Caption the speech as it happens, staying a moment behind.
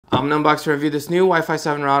I'm going to unbox and review this new Wi-Fi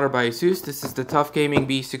 7 router by ASUS. This is the TUF Gaming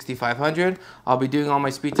BE6500. I'll be doing all my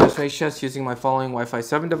speed test range tests using my following Wi-Fi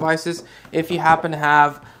 7 devices. If you happen to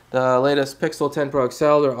have the latest Pixel 10 Pro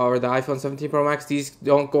XL or the iPhone 17 Pro Max, these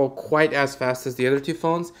don't go quite as fast as the other two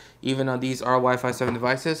phones, even though these are Wi-Fi 7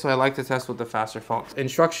 devices, so I like to test with the faster phones.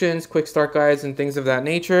 Instructions, quick start guides, and things of that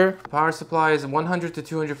nature. Power supply is 100 to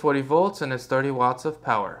 240 volts and it's 30 watts of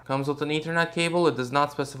power. Comes with an Ethernet cable. It does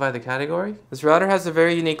not specify the category. This router has a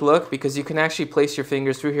very unique look because you can actually place your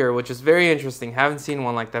fingers through here, which is very interesting. Haven't seen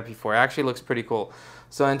one like that before. It actually looks pretty cool.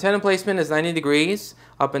 So antenna placement is 90 degrees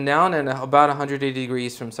up and down and about 180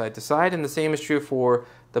 degrees from side to side, and the same is true for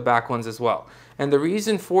the back ones as well. And the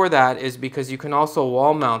reason for that is because you can also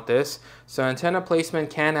wall mount this, so antenna placement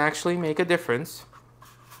can actually make a difference.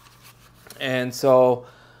 And so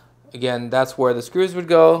again, that's where the screws would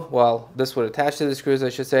go. Well, this would attach to the screws, I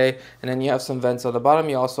should say, and then you have some vents on the bottom.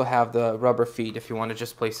 You also have the rubber feet if you want to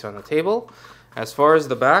just place it on the table. As far as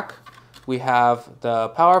the back, we have the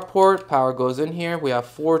power port. Power goes in here. We have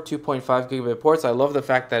four 2.5 gigabit ports. I love the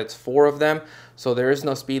fact that it's four of them, so there is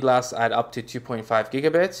no speed loss at up to 2.5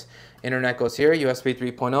 gigabits. Internet goes here. USB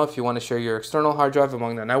 3.0 if you want to share your external hard drive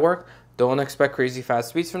among the network. Don't expect crazy fast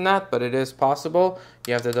speeds from that, but it is possible.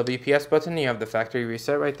 You have the WPS button, you have the factory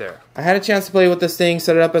reset right there. I had a chance to play with this thing,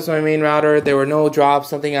 set it up as my main router. There were no drops,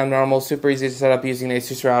 something abnormal, super easy to set up using the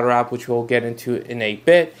ASUS Router App, which we'll get into in a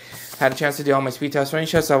bit. Had a chance to do all my speed test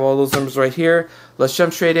range tests. I have all those numbers right here. Let's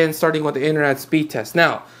jump straight in, starting with the internet speed test.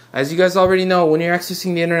 Now, as you guys already know, when you're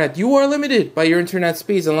accessing the internet, you are limited by your internet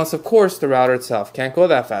speeds, unless of course the router itself can't go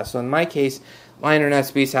that fast. So in my case, my internet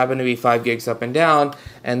speeds happen to be 5 gigs up and down,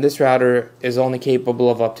 and this router is only capable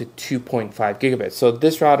of up to 2.5 gigabits. So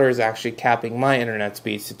this router is actually capping my internet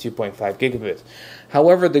speeds to 2.5 gigabits.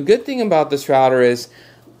 However, the good thing about this router is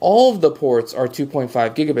all of the ports are 2.5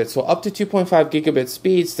 gigabits. So up to 2.5 gigabit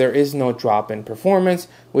speeds, there is no drop in performance,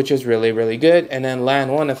 which is really, really good. And then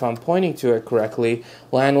LAN 1, if I'm pointing to it correctly,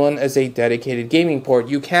 LAN 1 is a dedicated gaming port.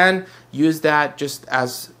 You can use that just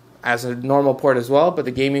as a normal port as well, but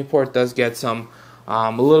the gaming port does get some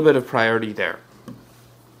a little bit of priority there.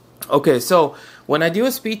 Okay, so when I do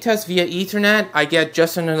a speed test via Ethernet, I get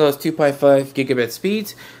just under those 2.5 gigabit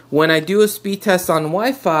speeds. When I do a speed test on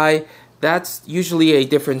Wi-Fi, that's usually a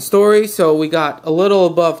different story. So we got a little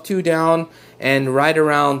above 2 down and right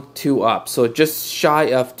around 2 up, so just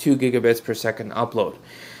shy of 2 gigabits per second upload.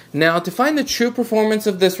 Now, to find the true performance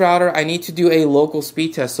of this router, I need to do a local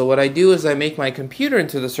speed test. So what I do is I make my computer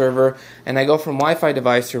into the server, and I go from Wi-Fi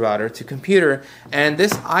device to router to computer, and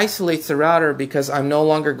this isolates the router because I'm no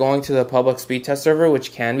longer going to the public speed test server,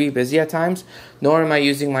 which can be busy at times, nor am I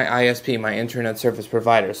using my ISP, my internet service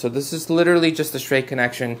provider. So this is literally just a straight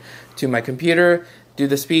connection to my computer, do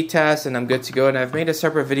the speed test, and I'm good to go. And I've made a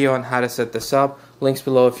separate video on how to set this up. Links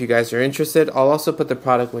below if you guys are interested. I'll also put the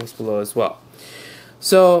product links below as well.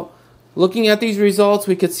 So, looking at these results,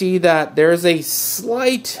 we could see that there is a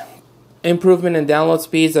slight improvement in download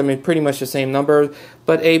speeds. I mean, pretty much the same number,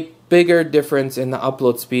 but a bigger difference in the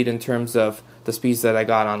upload speed in terms of the speeds that I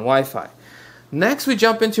got on Wi-Fi. Next, we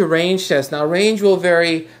jump into range tests. Now, range will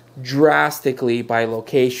vary drastically by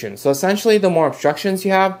location. So, essentially, the more obstructions you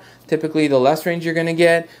have, typically the less range you're going to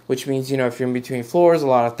get, which means, you know, if you're in between floors, a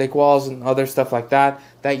lot of thick walls and other stuff like that,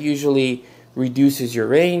 that usually reduces your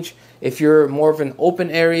range. If you're more of an open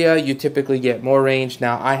area, you typically get more range.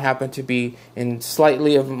 Now, I happen to be in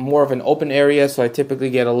slightly more of an open area, so I typically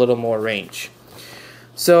get a little more range.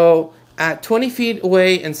 So, at 20 feet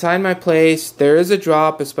away inside my place, there is a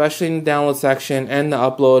drop, especially in the download section and the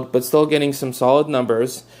upload, but still getting some solid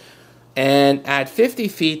numbers. And at 50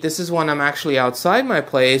 feet, this is when I'm actually outside my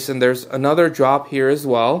place, and there's another drop here as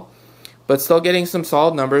well, but still getting some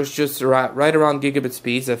solid numbers, just right around gigabit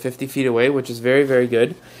speeds at 50 feet away, which is very, very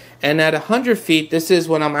good. And at 100 feet, this is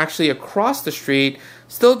when I'm actually across the street,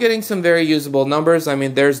 still getting some very usable numbers. I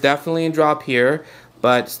mean, there's definitely a drop here,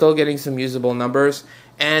 but still getting some usable numbers.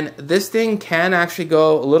 And this thing can actually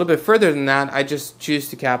go a little bit further than that. I just choose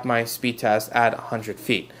to cap my speed test at 100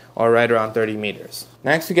 feet, or right around 30 meters.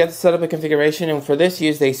 Next, we get to set up a configuration, and for this,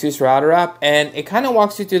 use the ASUS Router App, and it kind of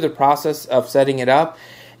walks you through the process of setting it up.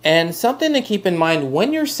 And something to keep in mind,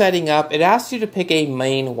 when you're setting up, it asks you to pick a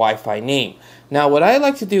main Wi-Fi name. Now, what I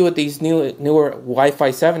like to do with these newer Wi-Fi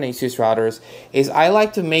 7 ASUS routers is I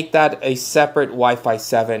like to make that a separate Wi-Fi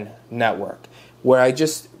 7 network, where I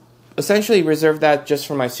just essentially reserve that just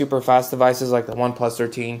for my super fast devices like the OnePlus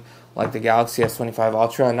 13, like the Galaxy S25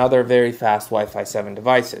 Ultra, and other very fast Wi-Fi 7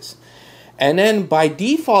 devices. And then by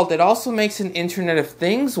default, it also makes an Internet of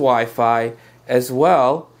Things Wi-Fi as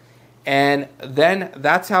well, and then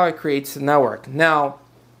that's how it creates the network. Now,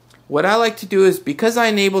 what I like to do is, because I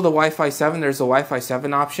enable the Wi-Fi 7, there's a Wi-Fi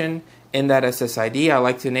 7 option in that SSID. I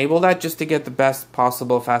like to enable that just to get the best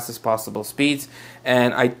possible, fastest possible speeds,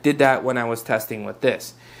 and I did that when I was testing with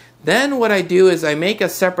this. Then what I do is I make a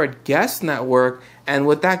separate guest network, and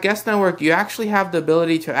with that guest network you actually have the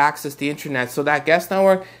ability to access the internet. So that guest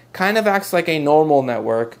network kind of acts like a normal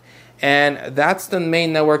network, and that's the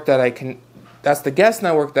main network that that's the guest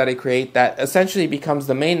network that I create that essentially becomes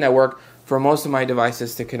the main network for most of my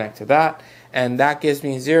devices to connect to that, and that gives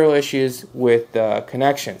me zero issues with the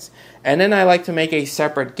connections. And then I like to make a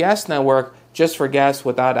separate guest network just for guests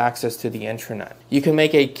without access to the intranet. You can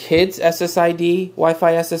make a kids SSID,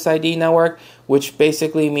 Wi-Fi SSID network, which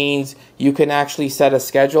basically means you can actually set a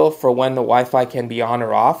schedule for when the Wi-Fi can be on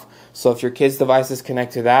or off. So if your kids' devices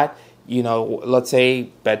connect to that, you know, let's say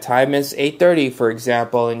bedtime is 8:30, for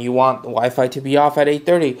example, and you want the Wi-Fi to be off at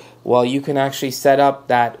 8:30, well, you can actually set up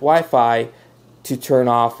that Wi-Fi to turn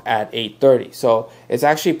off at 8:30. So it's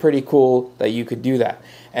actually pretty cool that you could do that.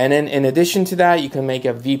 And then in addition to that, you can make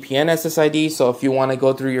a VPN SSID. So if you want to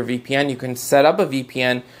go through your VPN, you can set up a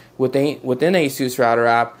VPN within ASUS Router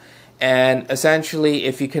App. And essentially,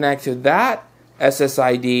 if you connect to that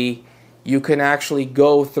SSID, you can actually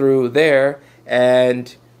go through there,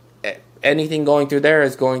 and anything going through there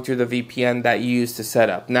is going through the VPN that you use to set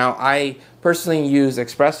up. Now, I personally use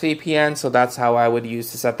ExpressVPN, so that's how I would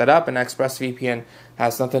use to set that up. And ExpressVPN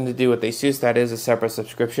has nothing to do with ASUS. That is a separate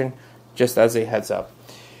subscription, just as a heads up.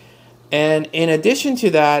 And in addition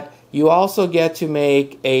to that, you also get to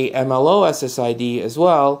make a MLO SSID as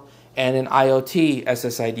well, and an IoT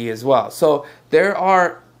SSID as well. So there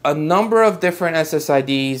are a number of different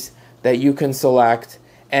SSIDs that you can select,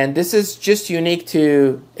 and this is just unique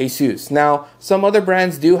to ASUS. Now, some other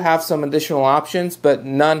brands do have some additional options, but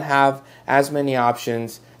none have as many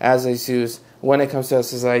options as ASUS when it comes to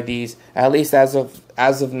SSIDs, at least as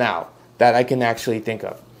of now, that I can actually think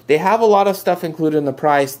of. They have a lot of stuff included in the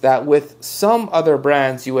price that with some other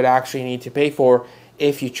brands you would actually need to pay for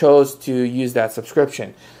if you chose to use that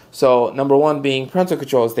subscription. So number one being parental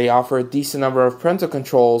controls. They offer a decent number of parental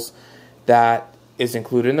controls that is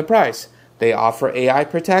included in the price. They offer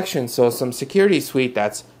AiProtection, so some security suite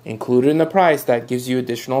that's included in the price that gives you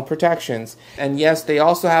additional protections. And yes, they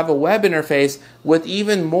also have a web interface with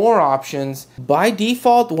even more options. By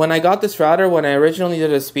default, when I got this router, when I originally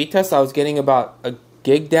did a speed test, I was getting about a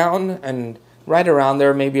gig down and right around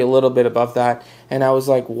there, maybe a little bit above that. And I was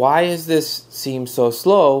like, why is this seem so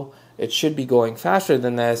slow? It should be going faster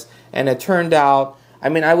than this. And it turned out, I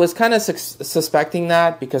mean, I was kind of suspecting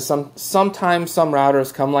that because sometimes some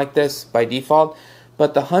routers come like this by default,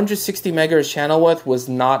 but the 160 megahertz channel width was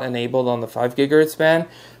not enabled on the 5 gigahertz band.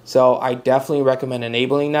 So I definitely recommend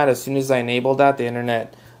enabling that. As soon as I enabled that, the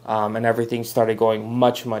internet and everything started going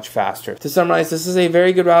much faster. To summarize, this is a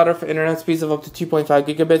very good router for internet speeds of up to 2.5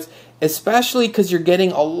 gigabits, especially because you're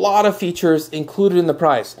getting a lot of features included in the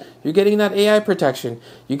price. You're getting that AI protection,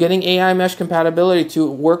 you're getting AI mesh compatibility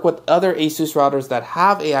to work with other ASUS routers that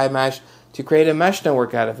have AI mesh to create a mesh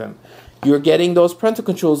network out of them. You're getting those parental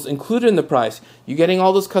controls included in the price. You're getting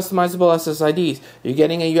all those customizable SSIDs. You're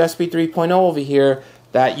getting a USB 3.0 over here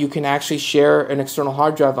that you can actually share an external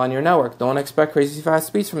hard drive on your network. Don't expect crazy fast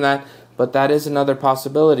speeds from that, but that is another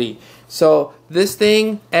possibility. So this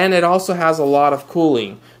thing, and it also has a lot of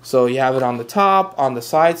cooling. So you have it on the top, on the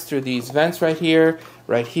sides through these vents right here,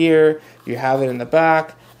 you have it in the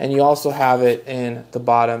back, and you also have it in the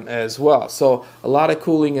bottom as well. So a lot of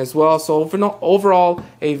cooling as well. So overall,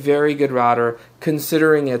 a very good router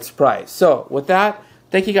considering its price. So with that,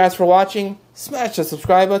 thank you guys for watching. Smash the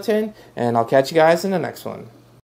subscribe button, and I'll catch you guys in the next one.